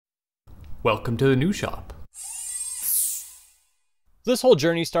Welcome to the new shop. This whole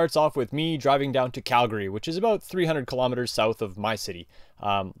journey starts off with me driving down to Calgary, which is about 300 kilometers south of my city.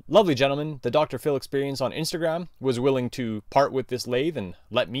 Lovely gentleman, the Dr. Phil Experience on Instagram, was willing to part with this lathe and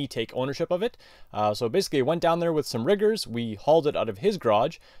let me take ownership of it. So basically I went down there with some riggers, we hauled it out of his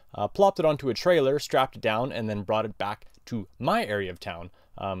garage, plopped it onto a trailer, strapped it down, and then brought it back to my area of town,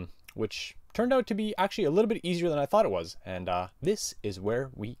 which turned out to be actually a little bit easier than I thought it was. And this is where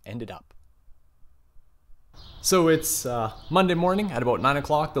we ended up. So it's Monday morning at about 9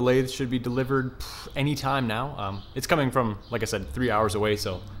 o'clock. The lathe should be delivered anytime now. It's coming from, like I said, 3 hours away,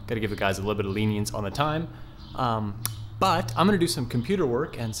 so gotta give the guys a little bit of lenience on the time. But I'm gonna do some computer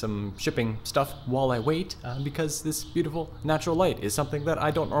work and some shipping stuff while I wait because this beautiful natural light is something that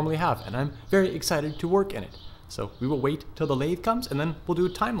I don't normally have, and I'm very excited to work in it. So we will wait till the lathe comes, and then we'll do a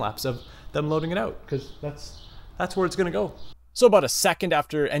time lapse of them loading it out, because that's where it's gonna go. So about a second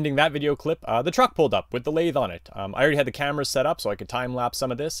after ending that video clip, the truck pulled up with the lathe on it. I already had the cameras set up so I could time lapse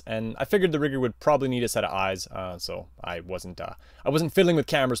some of this, and I figured the rigger would probably need a set of eyes, so I wasn't fiddling with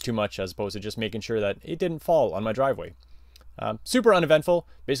cameras too much, as opposed to just making sure that it didn't fall on my driveway. Super uneventful.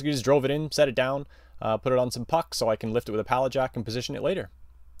 Basically just drove it in, set it down, put it on some pucks so I can lift it with a pallet jack and position it later.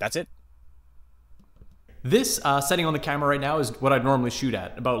 That's it. This setting on the camera right now is what I'd normally shoot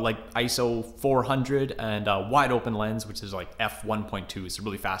at, about like ISO 400 and a wide open lens, which is like f1.2. It's a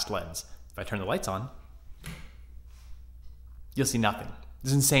really fast lens. If I turn the lights on, you'll see nothing.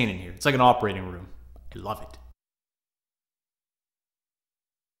 It's insane in here. It's like an operating room. I love it.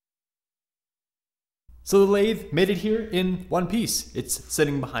 So the lathe made it here in one piece. It's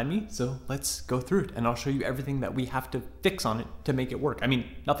sitting behind me, so let's go through it and I'll show you everything that we have to fix on it to make it work. I mean,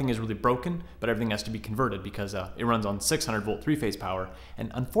 nothing is really broken, but everything has to be converted because it runs on 600 volt three-phase power,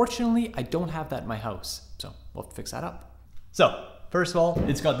 and unfortunately I don't have that in my house, so we'll have to fix that up. So first of all,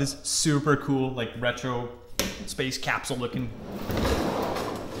 it's got this super cool like retro space capsule looking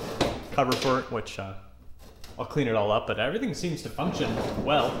cover for it, which I'll clean it all up, but everything seems to function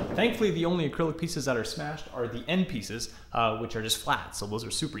well. Thankfully, the only acrylic pieces that are smashed are the end pieces, which are just flat, so those are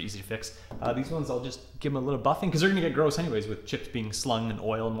super easy to fix. These ones, I'll just give them a little buffing, because they're gonna get gross anyways with chips being slung and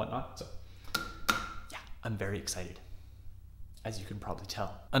oil and whatnot, so yeah, I'm very excited, as you can probably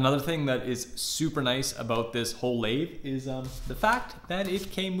tell. Another thing that is super nice about this whole lathe is the fact that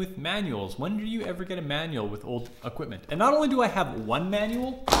it came with manuals. When do you ever get a manual with old equipment? And not only do I have one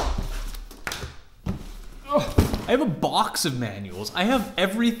manual, I have a box of manuals. I have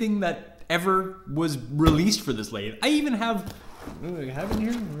everything that ever was released for this lathe. I even have, what do I have in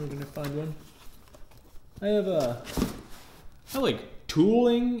here? We're gonna find one. I have like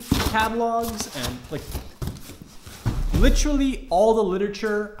tooling catalogs and like literally all the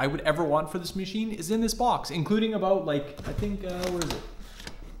literature I would ever want for this machine is in this box, including about like, I think, where is it?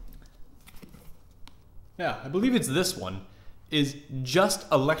 Yeah, I believe it's this one, is just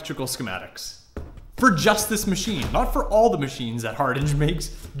electrical schematics. For just this machine, not for all the machines that Hardinge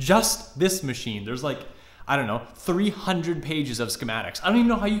makes, just this machine. There's like, I don't know, 300 pages of schematics. I don't even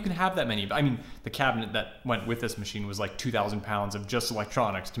know how you can have that many. I mean, the cabinet that went with this machine was like 2,000 pounds of just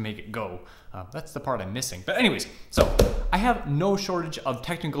electronics to make it go. That's the part I'm missing. But anyways, so I have no shortage of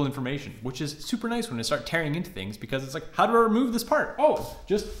technical information, which is super nice when I start tearing into things, because it's like, how do I remove this part? Oh,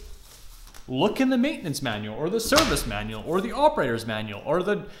 just look in the maintenance manual or the service manual or the operator's manual or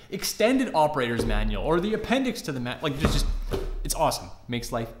the extended operator's manual or the appendix to the like it's awesome.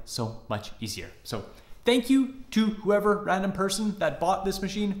 Makes life so much easier. So thank you to whoever random person that bought this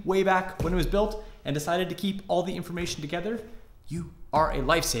machine way back when it was built and decided to keep all the information together. You are a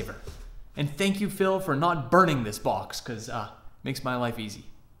lifesaver. And thank you, Phil, for not burning this box, because makes my life easy.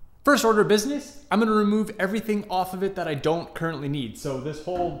 First order of business, I'm gonna remove everything off of it that I don't currently need. So this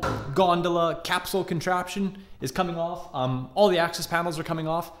whole gondola capsule contraption is coming off. All the access panels are coming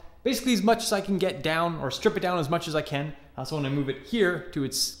off. Basically as much as I can get down, or strip it down as much as I can. So when I move it here to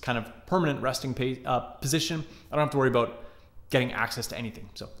its kind of permanent resting position, I don't have to worry about getting access to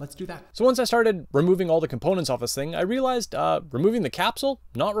anything. So let's do that. So once I started removing all the components off this thing, I realized removing the capsule,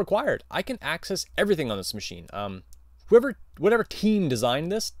 not required. I can access everything on this machine. Whatever team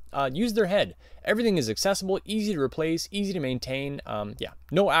designed this, use their head. Everything is accessible, easy to replace, easy to maintain. Yeah,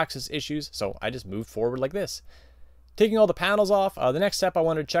 no access issues, so I just moved forward like this. Taking all the panels off, the next step I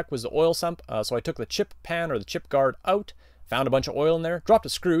wanted to check was the oil sump, so I took the chip pan or the chip guard out, found a bunch of oil in there, dropped a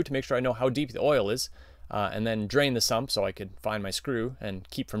screw to make sure I know how deep the oil is, and then drained the sump so I could find my screw and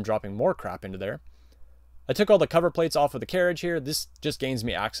keep from dropping more crap into there. I took all the cover plates off of the carriage here. This just gains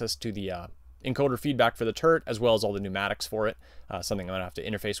me access to the encoder feedback for the turret, as well as all the pneumatics for it, something I'm gonna have to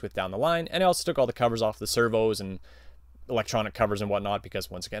interface with down the line. And I also took all the covers off the servos and electronic covers and whatnot, because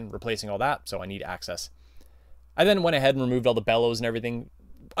once again, replacing all that, so I need access. I then went ahead and removed all the bellows and everything.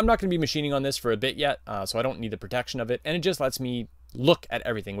 I'm not going to be machining on this for a bit yet, so I don't need the protection of it, and it just lets me look at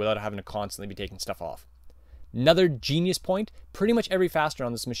everything without having to constantly be taking stuff off. Another genius point, pretty much every fastener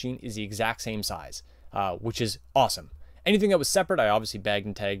on this machine is the exact same size, which is awesome. Anything that was separate, I obviously bagged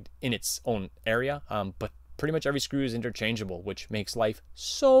and tagged in its own area, but pretty much every screw is interchangeable, which makes life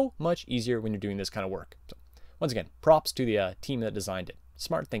so much easier when you're doing this kind of work. So, once again, props to the team that designed it.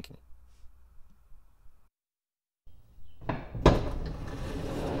 Smart thinking.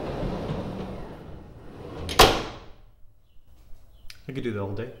 I could do that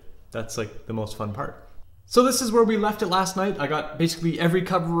all day. That's like the most fun part. So this is where we left it last night. I got basically every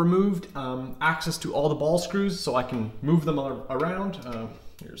cover removed, access to all the ball screws so I can move them around.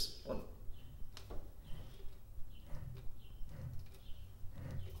 Here's one.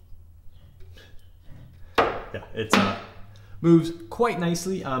 Yeah, it moves quite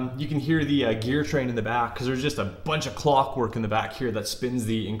nicely. You can hear the gear train in the back because there's just a bunch of clockwork in the back here that spins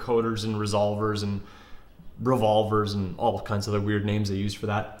the encoders and resolvers and revolvers and all kinds of other weird names they use for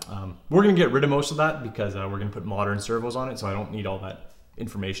that. We're gonna get rid of most of that because we're gonna put modern servos on it, so I don't need all that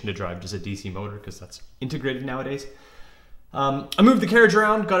information to drive just a DC motor because that's integrated nowadays. I moved the carriage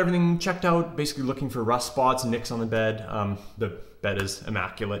around, got everything checked out, basically looking for rust spots and nicks on the bed. The bed is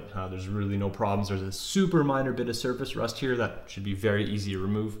immaculate. There's really no problems. There's a super minor bit of surface rust here that should be very easy to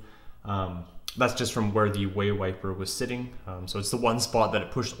remove. That's just from where the way wiper was sitting. So it's the one spot that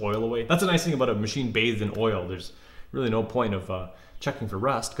it pushed oil away. That's a nice thing about a machine bathed in oil. There's really no point of checking for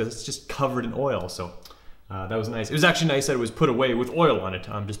rust because it's just covered in oil. So that was nice. It was actually nice that it was put away with oil on it,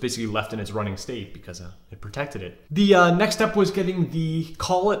 just basically left in its running state because it protected it. The next step was getting the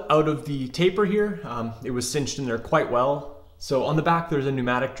collet out of the taper here. It was cinched in there quite well. So on the back there's a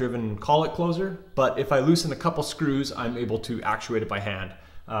pneumatic driven collet closer, but if I loosen a couple screws, I'm able to actuate it by hand.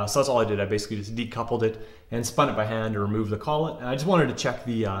 So that's all I did. I basically just decoupled it and spun it by hand to remove the collet. And I just wanted to check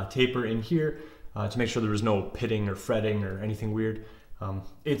the taper in here to make sure there was no pitting or fretting or anything weird.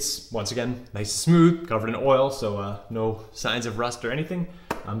 It's, once again, nice and smooth, covered in oil, so no signs of rust or anything.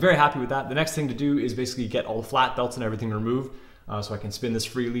 I'm very happy with that. The next thing to do is basically get all the flat belts and everything removed so I can spin this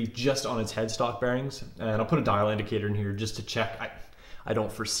freely just on its headstock bearings. And I'll put a dial indicator in here just to check. I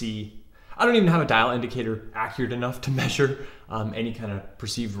don't even have a dial indicator accurate enough to measure any kind of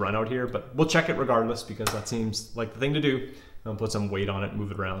perceived run out here, but we'll check it regardless because that seems like the thing to do. I'll put some weight on it,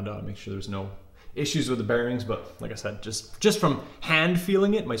 move it around, make sure there's no issues with the bearings. But like I said, just from hand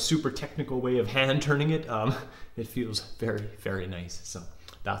feeling it, my super technical way of hand turning it, it feels very, very nice. So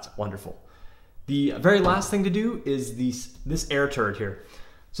that's wonderful. The very last thing to do is this air turret here.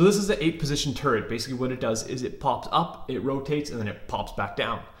 So this is an 8-position turret. Basically what it does is it pops up, it rotates, and then it pops back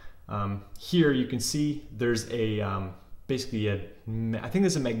down. Here you can see there's a basically I think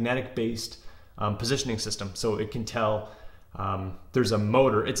there's a magnetic based positioning system, so it can tell there's a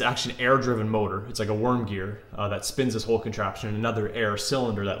motor. It's actually an air driven motor. It's like a worm gear that spins this whole contraption, and another air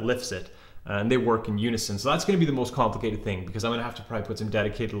cylinder that lifts it, and they work in unison. So that's going to be the most complicated thing because I'm going to have to probably put some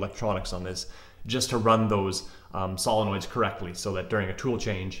dedicated electronics on this just to run those solenoids correctly so that during a tool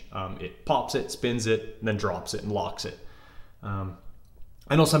change it pops it, spins it, and then drops it and locks it.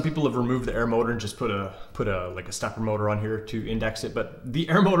 I know some people have removed the air motor and just put like a stepper motor on here to index it, but the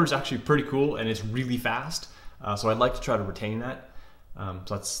air motor is actually pretty cool and it's really fast. So I'd like to try to retain that.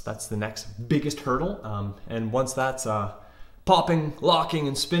 So that's the next biggest hurdle. And once that's popping, locking,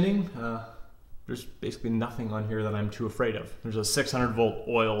 and spinning, there's basically nothing on here that I'm too afraid of. There's a 600 volt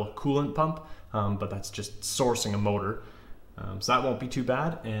oil coolant pump, but that's just sourcing a motor. So that won't be too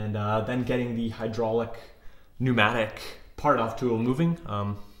bad. And then getting the hydraulic pneumatic part off tool moving.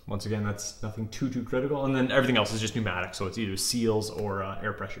 Once again, that's nothing too critical. And then everything else is just pneumatic, so it's either seals or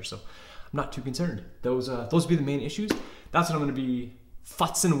air pressure. So I'm not too concerned. Those would be the main issues. That's what I'm going to be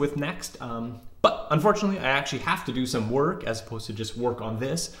futzing with next. But unfortunately, I actually have to do some work as opposed to just work on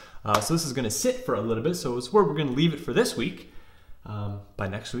this. So this is going to sit for a little bit. So it's where we're going to leave it for this week. By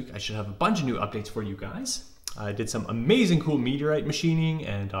next week, I should have a bunch of new updates for you guys. I did some amazing cool meteorite machining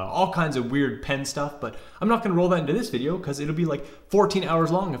and all kinds of weird pen stuff, but I'm not going to roll that into this video because it'll be like 14 hours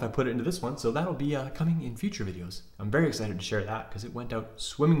long if I put it into this one, so that'll be coming in future videos. I'm very excited to share that because it went out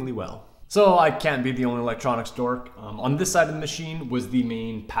swimmingly well. So I can't be the only electronics dork. On this side of the machine was the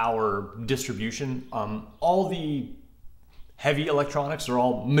main power distribution. All the heavy electronics, or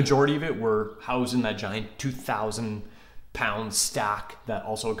all majority of it, were housed in that giant 2,000-pound stack that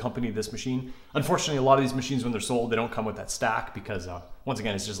also accompanied this machine. Unfortunately, a lot of these machines, when they're sold, they don't come with that stack because once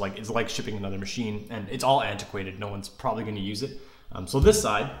again, it's like shipping another machine, and it's all antiquated. No one's probably going to use it. So this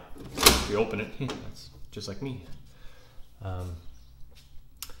side, if you open it, that's just like me.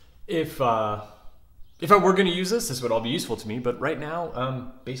 If I were going to use this, this would all be useful to me, but right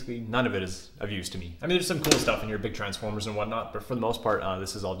now, basically none of it is of use to me. I mean, there's some cool stuff in here, big transformers and whatnot, but for the most part,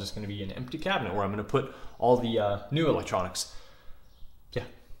 this is all just going to be an empty cabinet where I'm going to put all the new electronics. Yeah,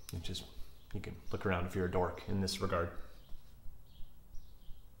 you can look around if you're a dork in this regard.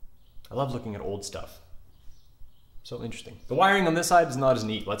 I love looking at old stuff. So interesting. The wiring on this side is not as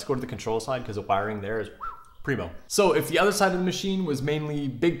neat. Let's go to the control side because the wiring there is primo. So if the other side of the machine was mainly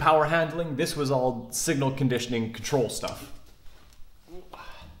big power handling, this was all signal conditioning control stuff.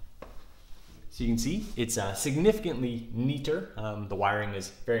 So you can see it's significantly neater. The wiring is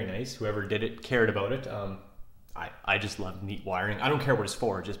very nice. Whoever did it cared about it. I just love neat wiring. I don't care what it's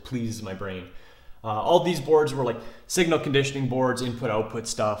for, it just pleases my brain. All these boards were like signal conditioning boards, input output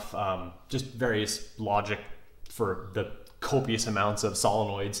stuff, just various logic for the copious amounts of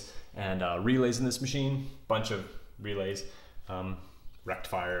solenoids and relays in this machine. Bunch of relays,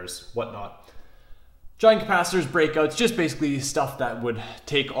 rectifiers, whatnot. Giant capacitors, breakouts, just basically stuff that would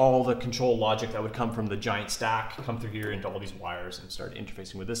take all the control logic that would come from the giant stack, come through here into all these wires and start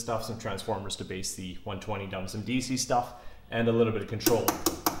interfacing with this stuff. Some transformers to base the 120 down to some DC stuff, and a little bit of control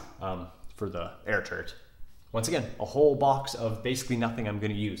for the air turret. Once again, a whole box of basically nothing I'm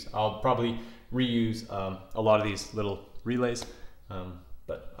going to use. I'll probably reuse a lot of these little relays,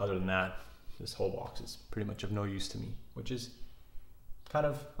 but other than that, this whole box is pretty much of no use to me, which is kind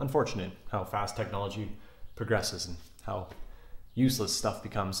of unfortunate how fast technology progresses and how useless stuff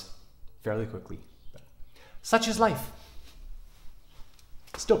becomes fairly quickly. But such is life.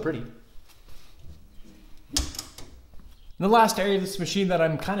 Still pretty. And the last area of this machine that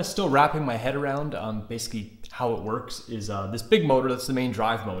I'm kind of still wrapping my head around, basically how it works, is this big motor. That's the main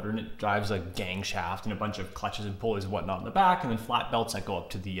drive motor, and it drives a gang shaft and a bunch of clutches and pulleys and whatnot in the back, and then flat belts that go up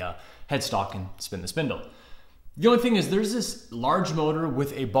to the headstock and spin the spindle. The only thing is there's this large motor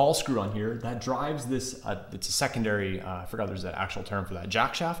with a ball screw on here that drives this, it's a secondary, I forgot there's an actual term for that,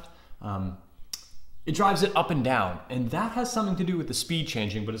 jack shaft. It drives it up and down, and that has something to do with the speed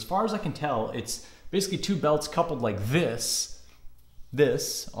changing, but as far as I can tell, it's basically two belts coupled like this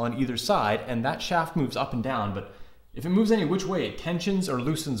on either side, and that shaft moves up and down, but if it moves any which way, it tensions or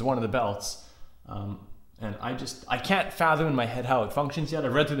loosens one of the belts. And I can't fathom in my head how it functions yet.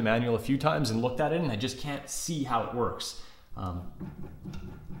 I've read through the manual a few times and looked at it, and I just can't see how it works.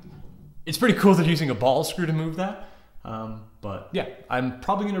 It's pretty cool that using a ball screw to move that. But yeah, I'm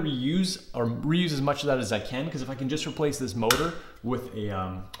probably gonna reuse as much of that as I can, because if I can just replace this motor with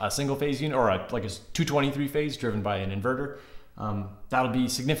a single phase unit, or like a 223 phase driven by an inverter, that'll be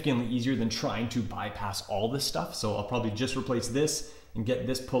significantly easier than trying to bypass all this stuff. So I'll probably just replace this and get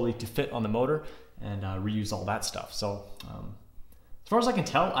this pulley to fit on the motor and reuse all that stuff. So as far as I can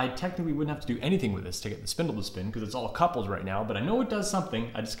tell, I technically wouldn't have to do anything with this to get the spindle to spin, because it's all coupled right now, but I know it does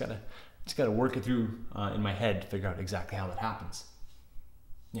something. I just gotta work it through in my head to figure out exactly how that happens.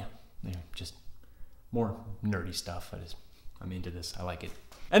 Yeah, just more nerdy stuff. I'm into this, I like it.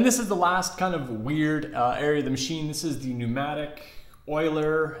 And this is the last kind of weird area of the machine. This is the pneumatic,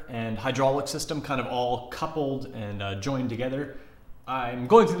 oiler, and hydraulic system kind of all coupled and joined together. I'm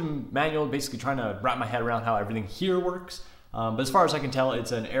going through the manual, basically trying to wrap my head around how everything here works. But as far as I can tell,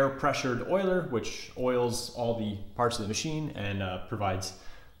 it's an air pressured oiler, which oils all the parts of the machine and provides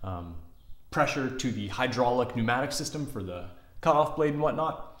pressure to the hydraulic pneumatic system for the cutoff blade and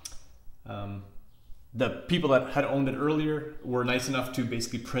whatnot. The people that had owned it earlier were nice enough to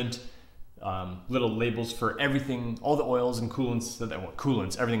basically print little labels for everything, all the oils and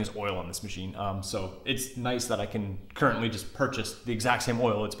coolants, everything is oil on this machine. So it's nice that I can currently just purchase the exact same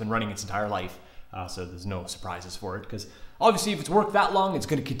oil. It's been running its entire life. So there's no surprises for it, because obviously if it's worked that long, it's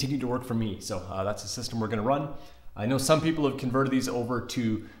going to continue to work for me. So that's the system we're going to run. I know some people have converted these over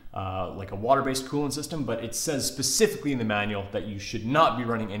to like a water-based coolant system, but it says specifically in the manual that you should not be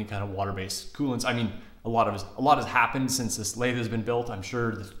running any kind of water-based coolants. I mean, a lot has happened since this lathe has been built. I'm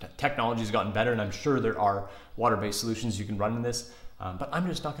sure the technology has gotten better, and I'm sure there are water-based solutions you can run in this, but I'm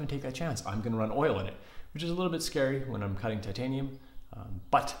just not going to take that chance. I'm going to run oil in it, which is a little bit scary when I'm cutting titanium,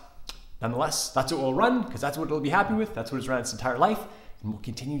 but nonetheless, that's what we'll run, because that's what it'll be happy with. That's what it's run its entire life, and we'll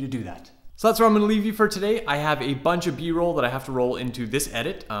continue to do that. So that's where I'm going to leave you for today. I have a bunch of B-roll that I have to roll into this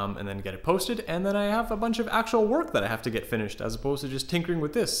edit and then get it posted, and then I have a bunch of actual work that I have to get finished, as opposed to just tinkering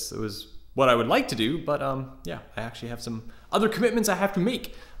with this. It was what I would like to do, but yeah, I actually have some other commitments I have to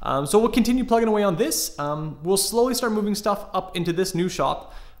make. So we'll continue plugging away on this. We'll slowly start moving stuff up into this new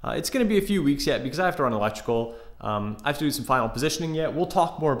shop. It's going to be a few weeks yet, because I have to run electrical. I have to do some final positioning yet. We'll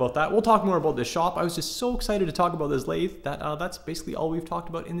talk more about that. We'll talk more about this shop. I was just so excited to talk about this lathe that that's basically all we've talked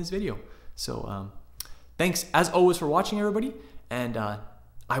about in this video. So thanks as always for watching, everybody, and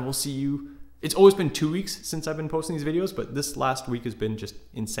I will see you. It's always been 2 weeks since I've been posting these videos, but this last week has been just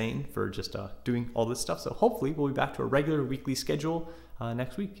insane for just doing all this stuff. So hopefully we'll be back to a regular weekly schedule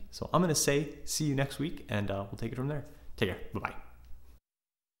next week. So I'm going to say see you next week, and we'll take it from there. Take care. Bye-bye.